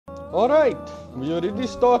Alright, we're already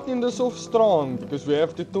starting this off strong because we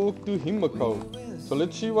have to talk to Himiko. So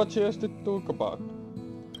let's see what she has to talk about.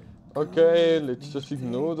 Okay, let's just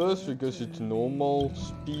ignore this because it's normal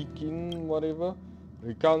speaking, whatever.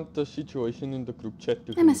 Recount the situation in the group chat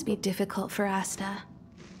to It must be difficult for Asta.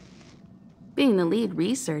 Being the lead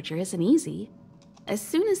researcher isn't easy. As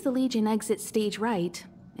soon as the Legion exits stage right,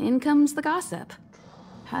 in comes the gossip.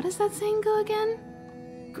 How does that saying go again?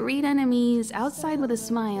 Greet enemies outside with a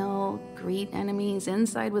smile, greet enemies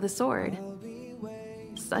inside with a sword.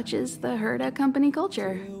 Such is the Herda company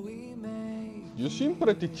culture. You seem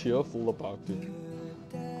pretty cheerful about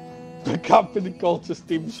it. The company culture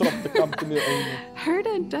stems from the company owner.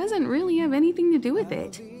 Herda doesn't really have anything to do with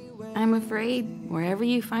it. I'm afraid wherever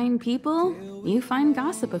you find people, you find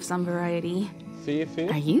gossip of some variety. Fair, fair.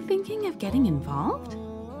 Are you thinking of getting involved?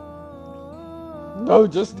 No,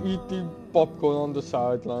 just eating popcorn on the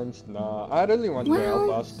sidelines. Nah, I really want to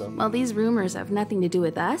help Asta. Well, these rumors have nothing to do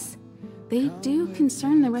with us. They do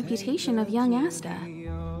concern the reputation of young Asta.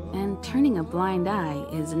 And turning a blind eye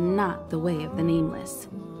is not the way of the nameless.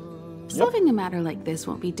 Solving a matter like this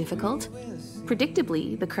won't be difficult.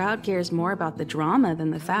 Predictably, the crowd cares more about the drama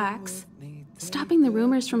than the facts. Stopping the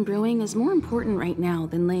rumors from brewing is more important right now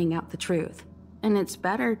than laying out the truth. And it's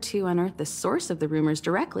better to unearth the source of the rumors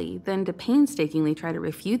directly than to painstakingly try to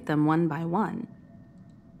refute them one by one.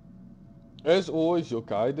 As always, your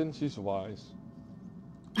guidance is wise.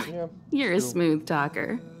 Yeah, You're a smooth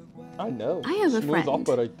talker. I know. I have a Smooth friend.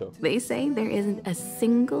 operator. They say there isn't a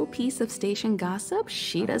single piece of station gossip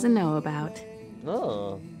she doesn't know about.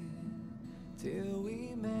 Ah.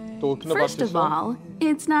 Talking about First of yourself? all,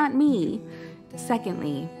 it's not me.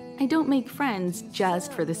 Secondly, I don't make friends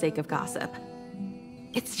just for the sake of gossip.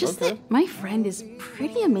 It's just that my friend is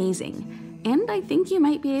pretty amazing, and I think you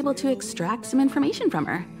might be able to extract some information from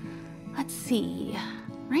her. Let's see.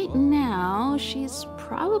 Right now, she's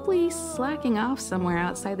probably slacking off somewhere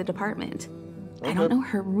outside the department. I don't know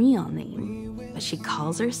her real name, but she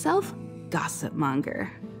calls herself Gossip Monger.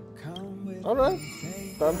 Alright,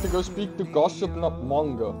 time to go speak to Gossip not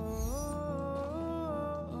Monger.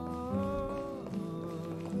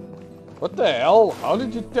 What the hell? How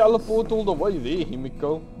did you teleport all the way there,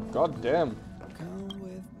 Himiko? God damn.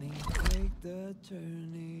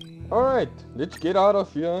 Alright, let's get out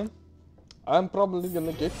of here. I'm probably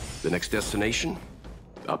gonna get... The next destination?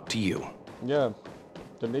 Up to you. Yeah,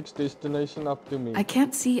 the next destination up to me. I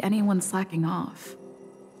can't see anyone slacking off.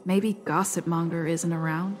 Maybe Gossip Monger isn't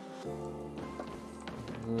around?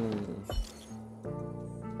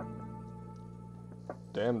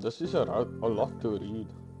 Damn, this is a lot to read.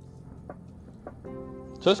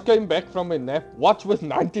 Just came back from a nap. Watch with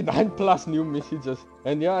 99 plus new messages.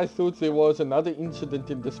 And yeah, I thought there was another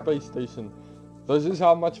incident in the space station. This is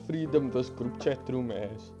how much freedom this group chat room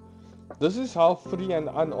has. This is how free and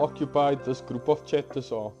unoccupied this group of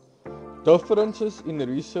chatters are. Differences in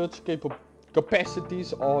research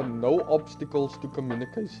capacities are no obstacles to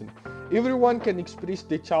communication. Everyone can express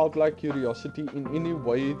their childlike curiosity in any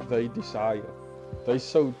way they desire. They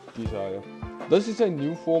so desire. This is a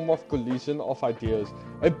new form of collision of ideas,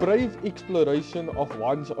 a brave exploration of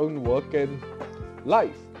one's own work and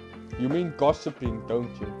life. You mean gossiping,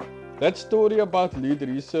 don't you? That story about lead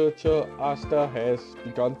researcher Asta has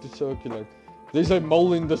begun to circulate. There's a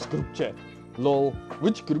mole in this group chat. Lol,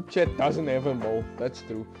 which group chat doesn't have a mole? That's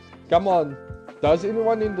true. Come on, does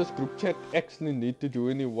anyone in this group chat actually need to do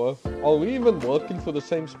any work? Are we even working for the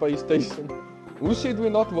same space station? Who said we're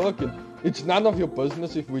not working? It's none of your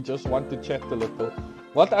business if we just want to chat a little.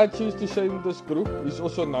 What I choose to say in this group is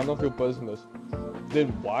also none of your business. Then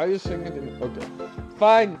why are you saying it in... Okay.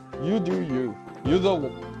 Fine, you do you. You're the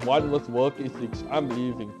one with work ethics. I'm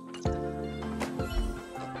leaving.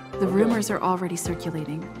 The rumors are already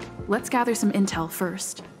circulating. Let's gather some intel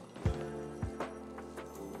first.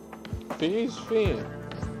 Fair is fair.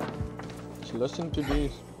 Let's listen to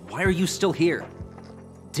this. Why are you still here?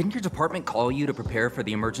 Didn't your department call you to prepare for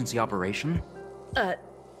the emergency operation?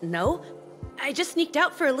 No. I just sneaked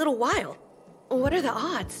out for a little while. What are the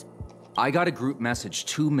odds? I got a group message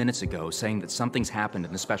 2 minutes ago saying that something's happened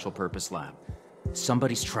in the Special Purpose Lab.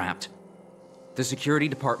 Somebody's trapped. The security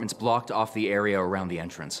department's blocked off the area around the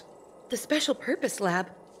entrance. The Special Purpose Lab?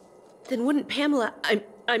 Then wouldn't Pamela,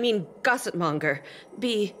 I mean Gossip Monger,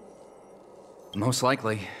 be... Most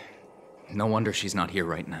likely. No wonder she's not here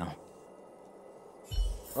right now.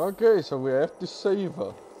 Okay, so we have to save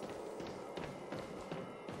her.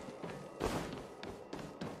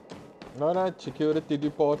 Alright, security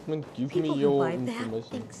department, give me your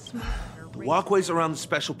information. Walkways around the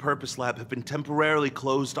Special Purpose Lab have been temporarily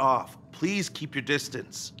closed off. Please keep your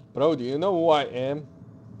distance. Bro, do you know who I am?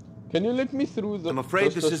 Can you let me through the... I'm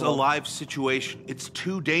afraid this is a one? live situation. It's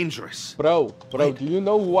too dangerous. Bro, do you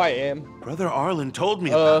know who I am? Brother Arlen told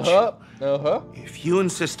me about you. If you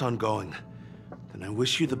insist on going, then I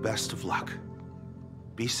wish you the best of luck.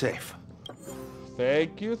 Be safe.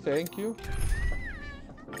 Thank you, thank you.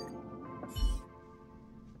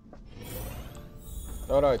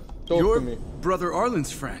 Alright, talk to me. Brother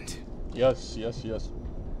Arlen's friend. Yes.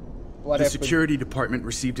 What The happened? security department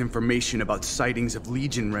received information about sightings of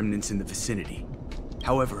Legion remnants in the vicinity.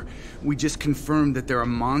 However, we just confirmed that there are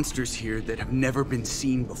monsters here that have never been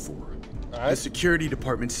seen before. The security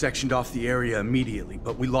department sectioned off the area immediately,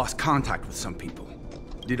 but we lost contact with some people.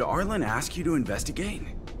 Did Arlen ask you to investigate?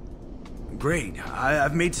 Great.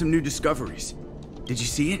 I've made some new discoveries. Did you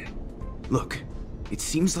see it? Look, it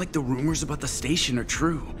seems like the rumors about the station are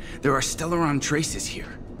true. There are Stellaron traces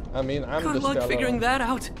here. I mean, I'm Good the luck Stellaron. figuring that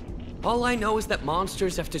out. All I know is that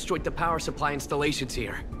monsters have destroyed the power supply installations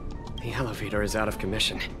here. The elevator is out of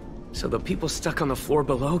commission, so the people stuck on the floor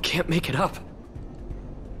below can't make it up.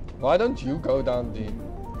 Why don't you go down there?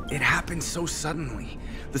 It happened so suddenly.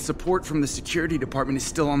 The support from the security department is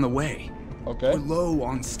still on the way. Okay. We're low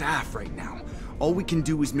on staff right now. All we can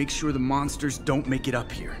do is make sure the monsters don't make it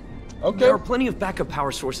up here. Okay. There are plenty of backup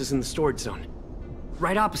power sources in the storage zone.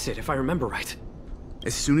 Right opposite, if I remember right.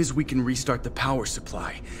 As soon as we can restart the power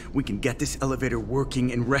supply, we can get this elevator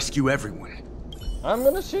working and rescue everyone. I'm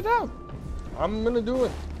gonna sit out. I'm gonna do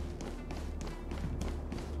it.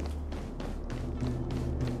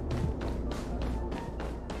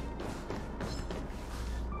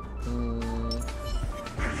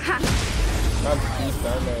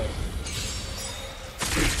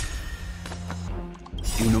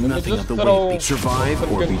 You know nothing of the way.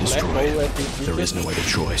 Survive or be destroyed. There is no other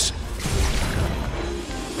choice.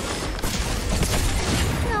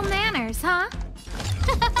 No manners, huh?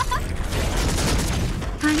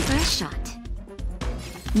 Time for a shot.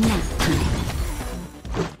 Nap time.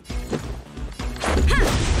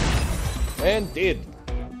 And did.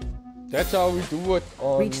 That's how we do it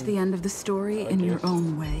on... Reach the end of the story in your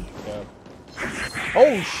own way. Yeah.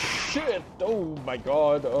 Oh shit! Oh my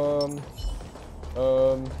god.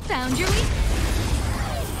 Found your weak.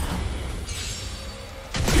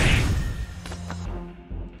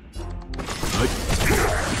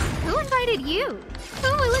 Who invited you?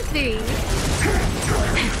 Who will it be?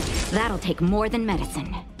 That'll take more than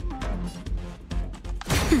medicine.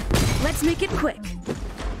 Let's make it quick.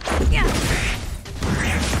 Yeah.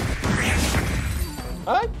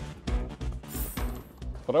 Hi.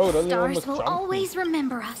 Bro, dat is Stars will always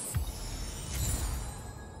remember us.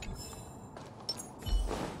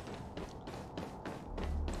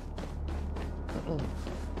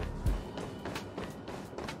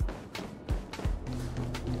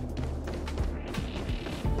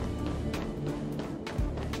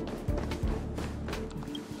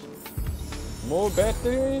 More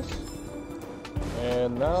batteries.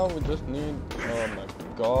 And now we just need... Oh my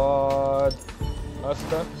god.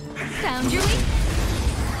 Asta. Found your weak.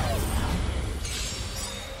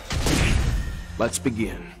 Let's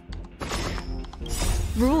begin.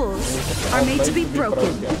 Rules are made to be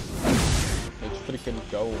broken. Let's freaking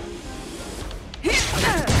go.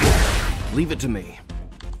 Leave it to me.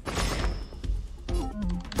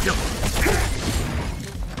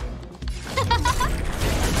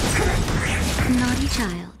 Naughty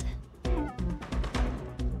child.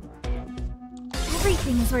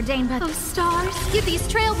 Everything is ordained by those stars. Give these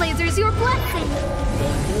trailblazers your blessing.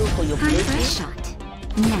 Thank you for your Time for a blessing. shot.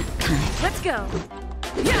 Nap time. Let's go.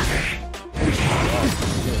 Yeah.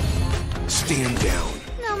 Stand down.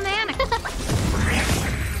 No manner.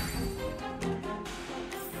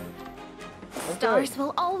 Stars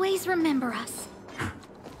will always remember us.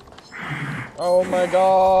 Oh my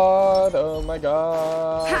god. Oh my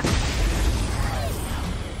god.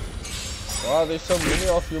 Wow, there's so many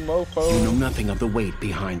of you mofos. You know nothing of the weight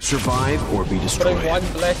behind survive or be destroyed. Bring one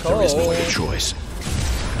black There is no hole. other choice.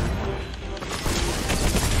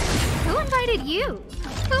 Who invited you?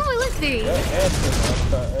 Who will it be?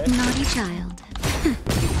 Naughty child.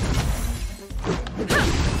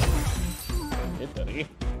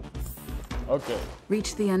 Okay.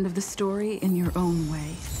 Reach the end of the story in your own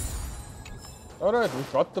way. Alright, we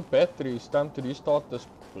got the batteries. Time to restart this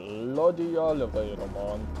bloody elevator,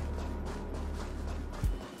 man.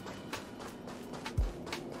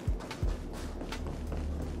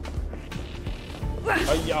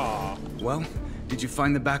 Hiya! Well, did you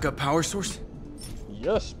find the backup power source?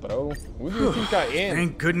 Yes, bro. Who do you think I am?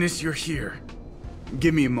 Thank goodness you're here.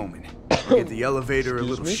 Give me a moment. Get the elevator a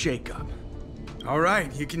little me? shake up. All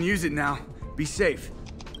right, you can use it now. Be safe.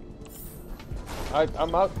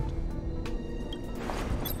 I'm out.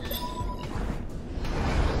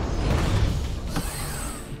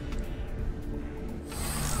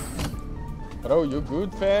 Bro, you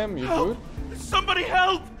good, fam? You good? Somebody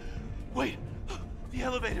help! Wait, the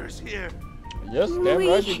elevator is here. Yes, damn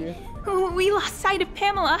right it is. We lost sight of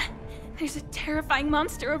Pamela. There's a terrifying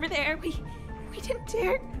monster over there. We didn't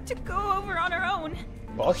dare to go over on our own.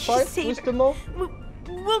 Boss fight, Mr. Mo?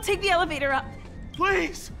 We'll take the elevator up.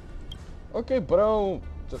 Please! Okay, bro.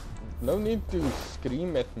 Just no need to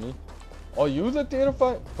scream at me. Are you the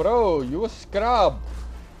terrified? Bro, you a scrub.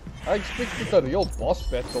 I expected a real boss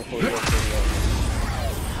battle for you.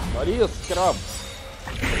 But he a scrub.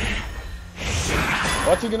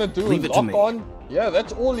 What you gonna do? Leave it Lock to me. on? Yeah,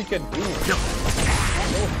 that's all he can do. No,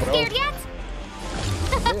 bro. Scared yet?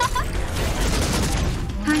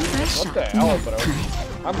 What the hell, bro?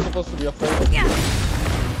 I'm supposed to be afraid of you.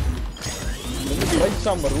 Let me break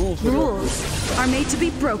some rules. Rules are made to be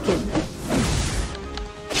broken.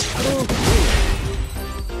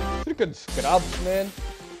 Freaking scrubs, man.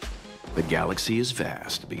 The galaxy is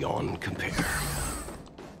vast beyond compare.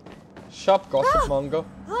 Shut up, Gossip Monger.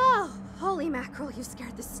 Oh, holy mackerel, you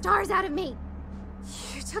scared the stars out of me.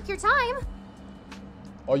 You took your time.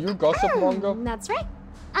 Are you Gossip Monger? That's right.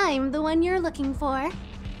 I'm the one you're looking for.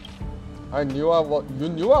 I knew I was. You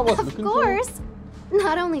knew I was looking for. Of course.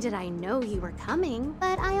 Not only did I know you were coming,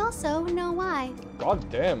 but I also know why. God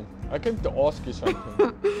damn. I came to ask you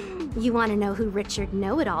something. You want to know who Richard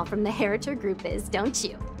Know-It-All from the Heritor Group is, don't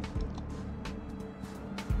you?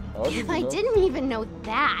 If I didn't even know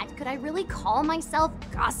that, could I really call myself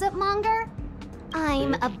Gossip Monger?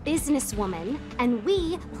 I'm a businesswoman, and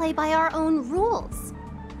we play by our own rules.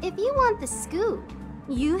 If you want the scoop,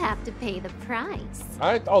 you have to pay the price.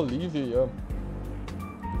 Alright, I'll leave you,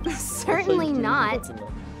 yeah. Certainly not.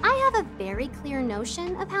 I have a very clear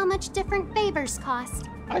notion of how much different favors cost.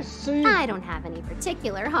 I see. I don't have any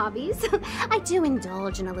particular hobbies. I do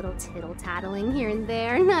indulge in a little tittle-tattling here and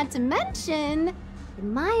there, not to mention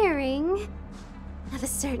admiring of a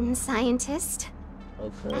certain scientist.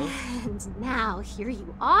 Okay. And now here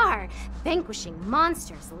you are, vanquishing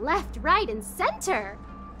monsters left, right, and center.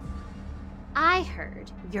 I heard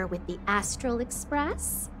you're with the Astral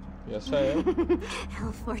Express. Yes, I am.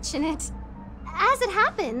 How fortunate. As it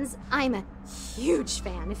happens, I'm a huge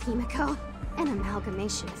fan of Himiko. An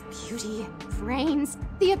amalgamation of beauty and brains.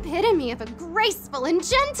 The epitome of a graceful and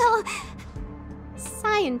gentle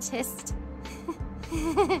scientist.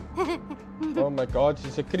 Oh my god,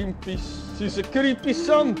 she's a creepy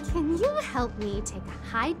son. Can you help me take a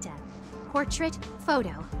high-def portrait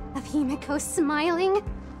photo of Himiko smiling?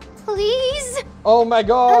 Please? Oh my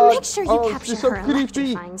god. Make sure you capture she's so her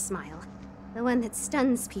creepy. electrifying smile. The one that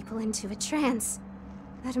stuns people into a trance.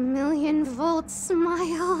 That 1,000,000-volt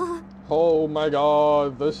smile. Oh my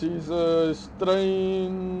god, this is a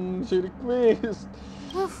strange request.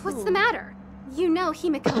 Oh, what's the matter? You know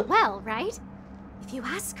Himiko well, right? If you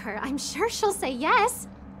ask her, I'm sure she'll say yes.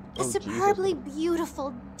 A superbly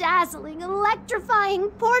beautiful, dazzling,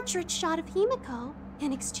 electrifying portrait shot of Himiko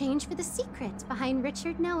in exchange for the secret behind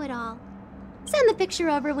Richard Know-It-All. Send the picture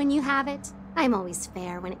over when you have it. I'm always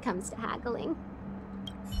fair when it comes to haggling.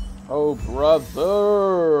 Oh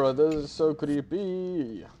brother, this is so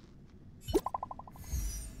creepy.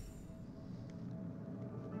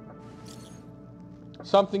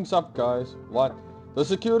 Something's up, guys. What? The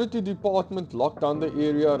security department locked down the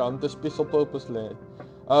area around the special purpose land.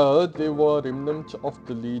 I heard there were remnants of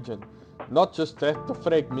the Legion. Not just that, the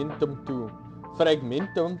Fragmentum too.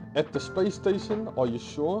 Fragmentum at the space station? Are you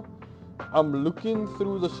sure? I'm looking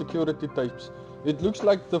through the security tapes. It looks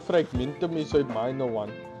like the Fragmentum is a minor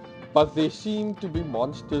one. But there seem to be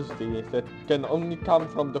monsters there that can only come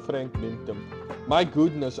from the Fragmentum. My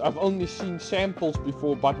goodness, I've only seen samples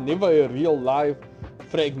before, but never a real live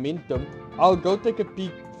Fragmentum. I'll go take a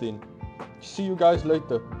peek then. See you guys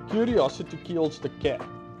later. Curiosity kills the cat.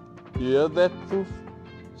 You hear that, Foof?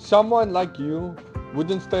 Someone like you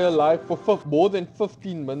wouldn't stay alive for more than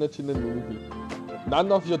 15 minutes in a movie.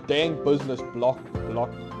 None of your dang business. Block.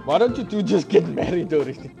 Why don't you two just get married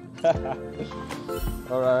already?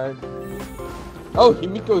 Alright. Oh,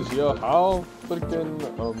 Himiko's here. How freaking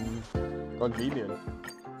convenient.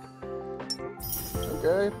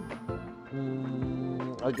 Okay.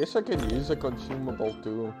 I guess I can use a consumable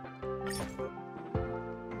too.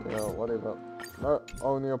 Yeah, whatever. No,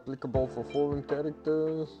 only applicable for foreign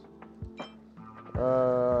characters.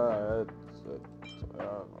 I'll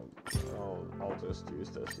just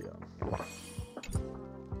use this, yeah.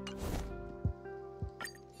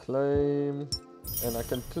 Claim, and I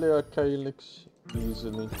can clear Calyx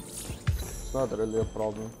easily. It's not really a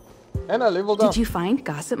problem. And I leveled up. Did you find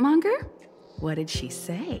Gossip Monger? What did she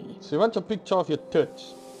say? She wants a picture of your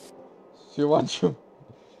tits. She wants you.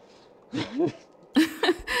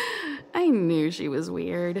 I knew she was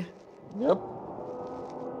weird. Yep.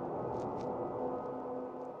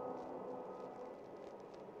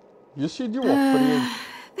 You said you were friends.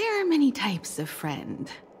 There are many types of friend.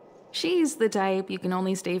 She's the type you can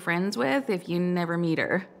only stay friends with if you never meet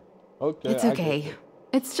her. Okay. It's okay.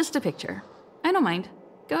 It's just a picture. I don't mind.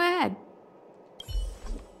 Go ahead.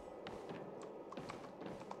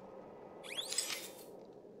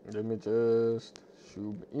 Let me just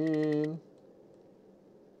zoom in.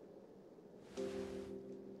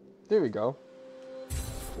 There we go.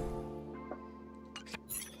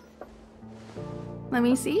 Let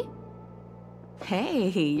me see. Hey,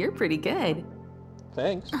 you're pretty good.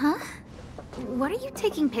 Thanks. Huh? What are you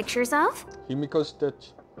taking pictures of? Himiko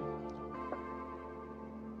Stitch.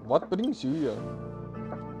 What brings you here?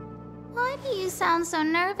 Why do you sound so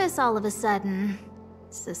nervous all of a sudden?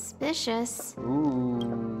 Suspicious.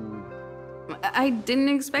 Ooh. I didn't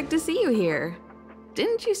expect to see you here.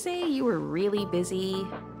 Didn't you say you were really busy?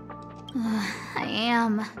 I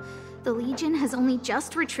am. The Legion has only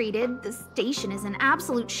just retreated. The station is in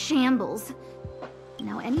absolute shambles.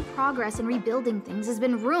 Now any progress in rebuilding things has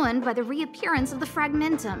been ruined by the reappearance of the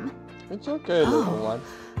Fragmentum. It's okay, little one.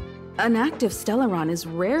 An active Stellaron is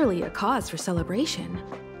rarely a cause for celebration.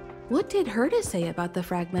 What did Herta say about the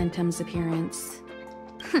Fragmentum's appearance?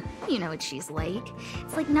 You know what she's like.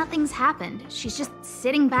 It's like nothing's happened. She's just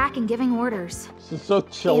sitting back and giving orders. She's so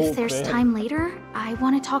chill. If there's time later, I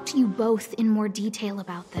want to talk to you both in more detail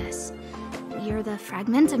about this. You're the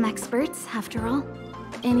Fragmentum experts, after all.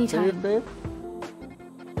 Anytime.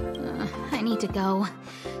 I need to go.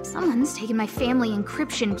 Someone's taken my family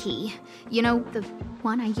encryption key. You know, the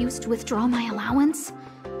one I used to withdraw my allowance?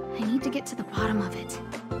 I need to get to the bottom of it.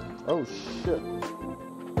 Oh, shit.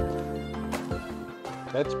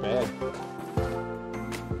 That's bad.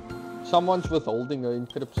 Someone's withholding an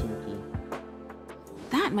encryption key.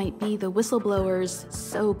 That might be the whistleblower's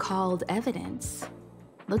so-called evidence.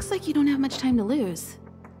 Looks like you don't have much time to lose.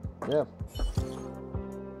 Yeah.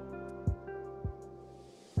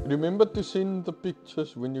 Remember to send the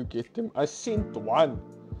pictures when you get them. I sent one.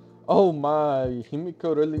 Oh my,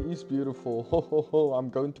 Himiko really is beautiful. Ho ho ho, I'm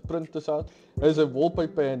going to print this out as a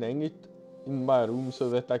wallpaper and hang it in my room so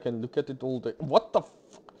that I can look at it all day. What the fuck?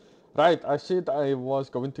 Right, I said I was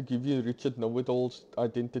going to give you Richard Know-It-All's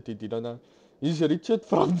identity, didn't I? He's Richard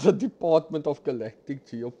from the Department of Galactic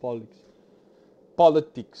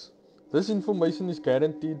Geopolitics. This information is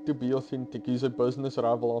guaranteed to be authentic. He's a business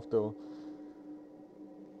rival after all.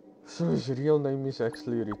 So his real name is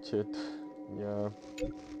actually Richard. Yeah.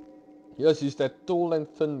 Yes, he's that tall and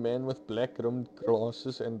thin man with black rimmed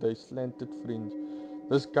glasses and a slanted fringe.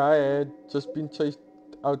 This guy had just been chased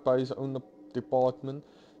out by his own department,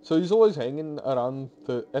 so he's always hanging around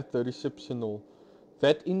at the reception hall.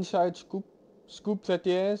 That inside scoop that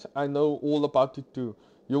he has, I know all about it too.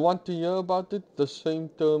 You want to hear about it? The same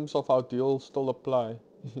terms of our deal still apply.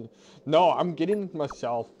 No, I'm getting it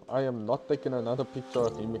myself. I am not taking another picture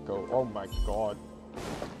of Himiko. Oh my god.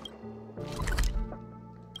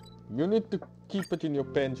 You need to keep it in your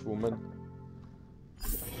pants, woman.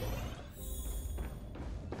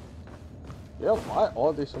 Yeah, why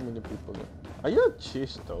are there so many people here? Are you a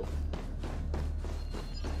chest though?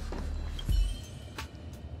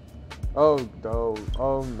 Oh no,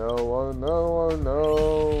 oh no, oh no, oh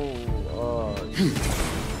no. Oh.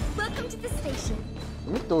 Welcome to the station.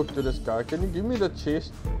 Let me talk to this guy. Can you give me the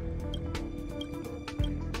chest?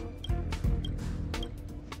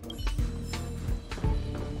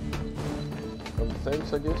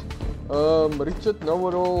 Thanks, I guess. Richard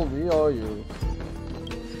Know-It-All, where are you?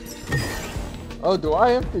 Oh, do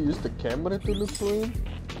I have to use the camera to look for him?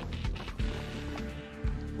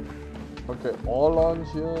 Okay,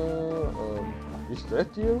 Orlan's here. Is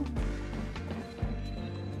that you?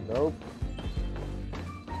 Nope.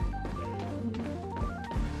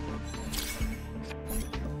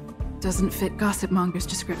 Doesn't fit Gossip Monger's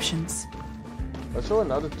descriptions. I saw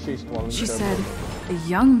another chest one. She said, a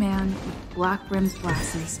young man with black-rimmed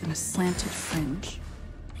glasses and a slanted fringe.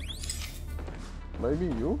 Maybe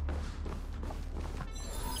you?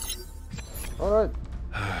 Alright.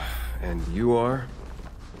 And you are?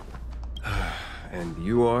 And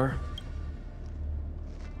you are?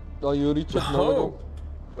 Are you Richard Know-It-All?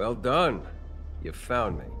 Well done. You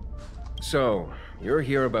found me. So, you're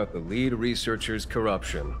here about the lead researcher's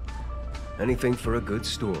corruption. Anything for a good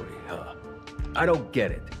story, huh? I don't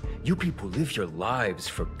get it. You people live your lives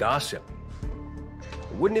for gossip.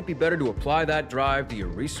 Wouldn't it be better to apply that drive to your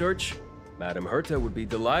research? Madam Herta would be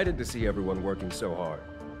delighted to see everyone working so hard.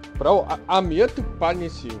 Bro, I'm here to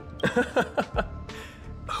punish you.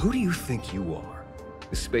 Who do you think you are?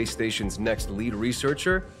 The space station's next lead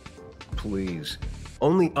researcher? Please.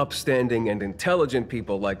 Only upstanding and intelligent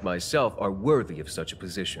people like myself are worthy of such a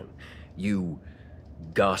position. You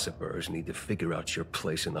gossipers need to figure out your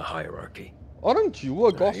place in the hierarchy. Aren't you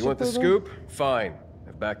a gossiper? You want the scoop? Fine.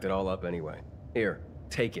 I've backed it all up anyway. Here,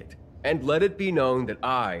 take it. And let it be known that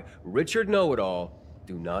I, Richard Know-It-All,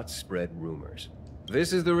 do not spread rumors.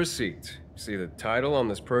 This is the receipt. See the title on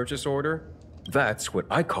this purchase order? That's what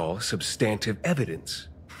I call substantive evidence.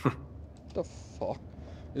 The fuck?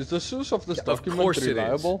 Is the source of this document of course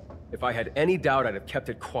reliable? It is. If I had any doubt, I'd have kept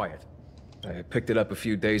it quiet. I picked it up a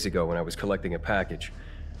few days ago when I was collecting a package.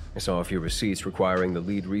 I saw a few receipts requiring the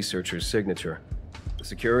lead researcher's signature. The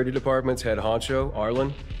security department's head honcho,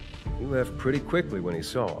 Arlen, he left pretty quickly when he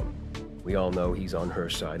saw him. We all know he's on her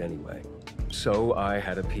side anyway. So I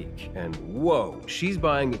had a peek, and whoa, she's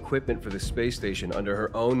buying equipment for the space station under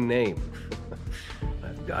her own name.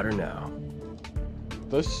 I've got her now.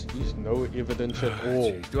 This is no evidence at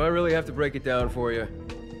all. Jeez, do I really have to break it down for you?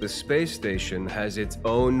 The space station has its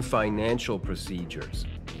own financial procedures.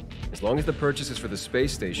 As long as the purchase is for the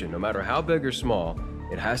space station, no matter how big or small,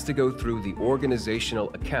 it has to go through the organizational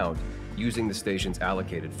account using the station's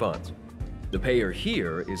allocated funds. The payer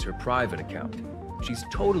here is her private account. She's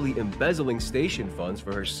totally embezzling station funds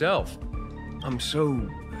for herself. I'm so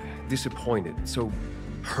disappointed, so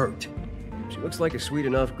hurt. She looks like a sweet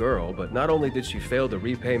enough girl, but not only did she fail to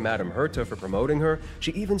repay Madame Herta for promoting her,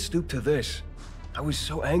 she even stooped to this. I was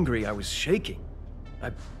so angry, I was shaking.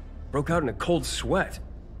 I broke out in a cold sweat.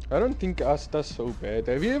 I don't think Asta's so bad.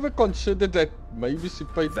 Have you ever considered that maybe she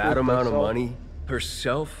paid that for amount herself? of money?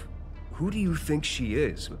 Herself? Who do you think she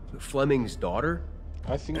is? Fleming's daughter?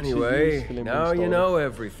 I think anyway, she is now you know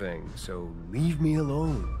everything, so leave me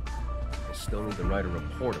alone. I still need to write a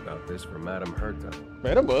report about this for Madame Herta.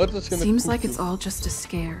 Madame Herta's gonna Seems like it's all just a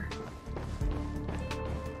scare.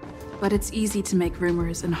 But it's easy to make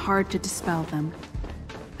rumors and hard to dispel them.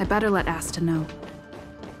 I better let Asta know.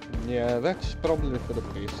 Yeah, that's probably for the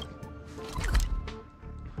best.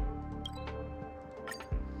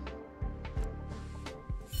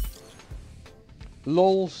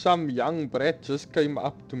 Lol, some young brat just came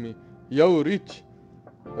up to me. Yo, Rich.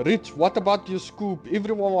 Rich, what about your scoop?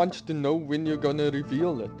 Everyone wants to know when you're gonna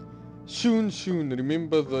reveal it. Soon, soon.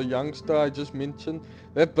 Remember the youngster I just mentioned?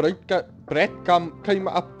 That brat came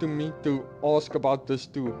up to me to ask about this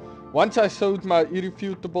too. Once I showed my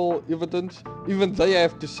irrefutable evidence, even they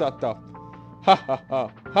have to shut up. Ha ha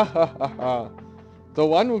ha, ha ha ha ha. The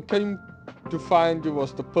one who came to find you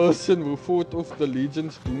was the person who fought off the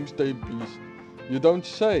Legion's Doomsday Beast. You don't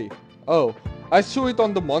say. Oh, I saw it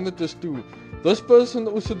on the monitors too. This person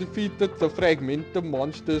also defeated the fragmented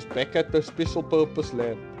monsters back at the special purpose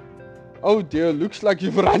lab. Oh dear, looks like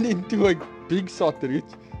you've run into a big shot, Rich.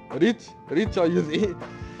 Rich, are you there?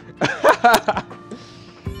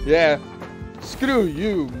 Yeah. Screw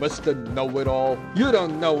you, Mr. Know-It-All. You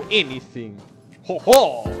don't know anything. Ho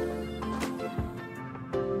ho!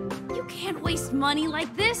 You can't waste money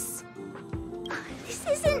like this. This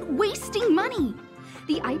isn't wasting money.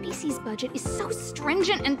 The IPC's budget is so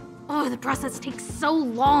stringent and the process takes so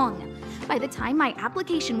long. By the time my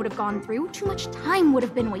application would have gone through, too much time would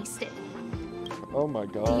have been wasted. Oh my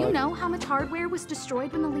god. Do you know how much hardware was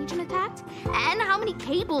destroyed when the Legion attacked? And how many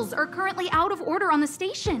cables are currently out of order on the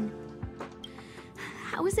station?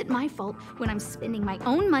 How is it my fault when I'm spending my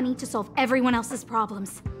own money to solve everyone else's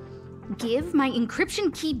problems? Give my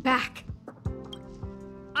encryption key back.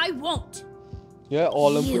 I won't. Yeah,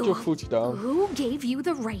 Arlen, put your foot down. Who gave you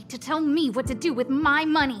the right to tell me what to do with my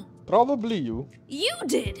money? Probably you. You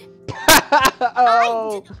did.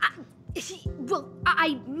 Oh.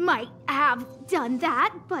 I might have done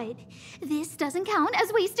that, but this doesn't count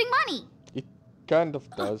as wasting money. It kind of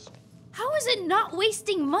does. How is it not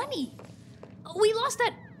wasting money? We lost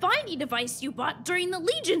that finding device you bought during the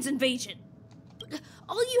Legion's invasion.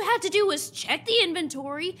 All you had to do was check the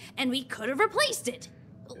inventory, and we could have replaced it.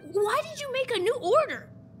 Why did you make a new order?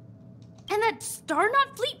 And that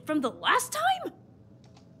Starnaut fleet from the last time?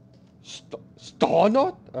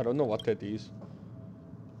 Starnaut? I don't know what that is.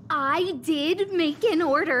 I did make an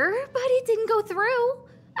order, but it didn't go through.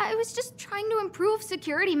 I was just trying to improve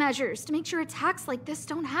security measures to make sure attacks like this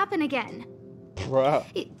don't happen again. Bruh.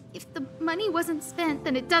 If the money wasn't spent,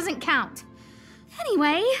 then it doesn't count.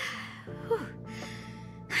 Anyway,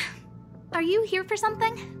 are you here for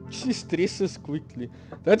something? She stresses quickly.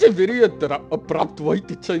 That's a very abrupt way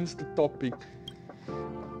to change the topic.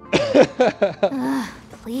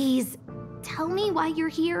 Please, tell me why you're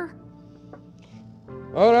here.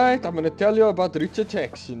 Alright, I'm gonna tell you about Richard's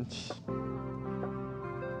actions.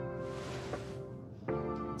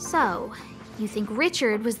 So, you think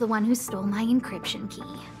Richard was the one who stole my encryption key?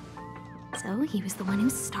 So he was the one who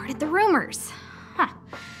started the rumors. Huh.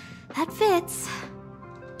 That fits.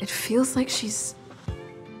 It feels like she's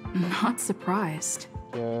not surprised.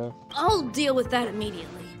 Yeah. I'll deal with that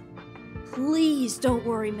immediately. Please don't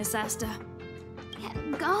worry, Miss Asta. Yeah,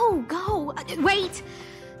 go. Wait!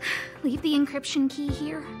 Leave the encryption key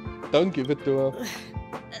here. Don't give it to her.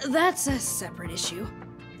 That's a separate issue.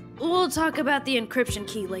 We'll talk about the encryption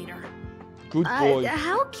key later. Good boy.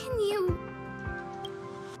 How can you...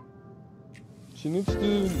 She needs to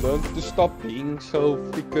learn to stop being so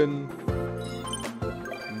freaking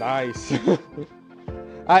nice.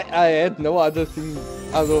 I had no other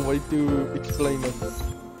way to explain it.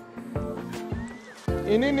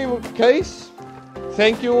 In any case,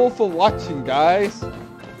 thank you all for watching, guys.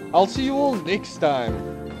 I'll see you all next time.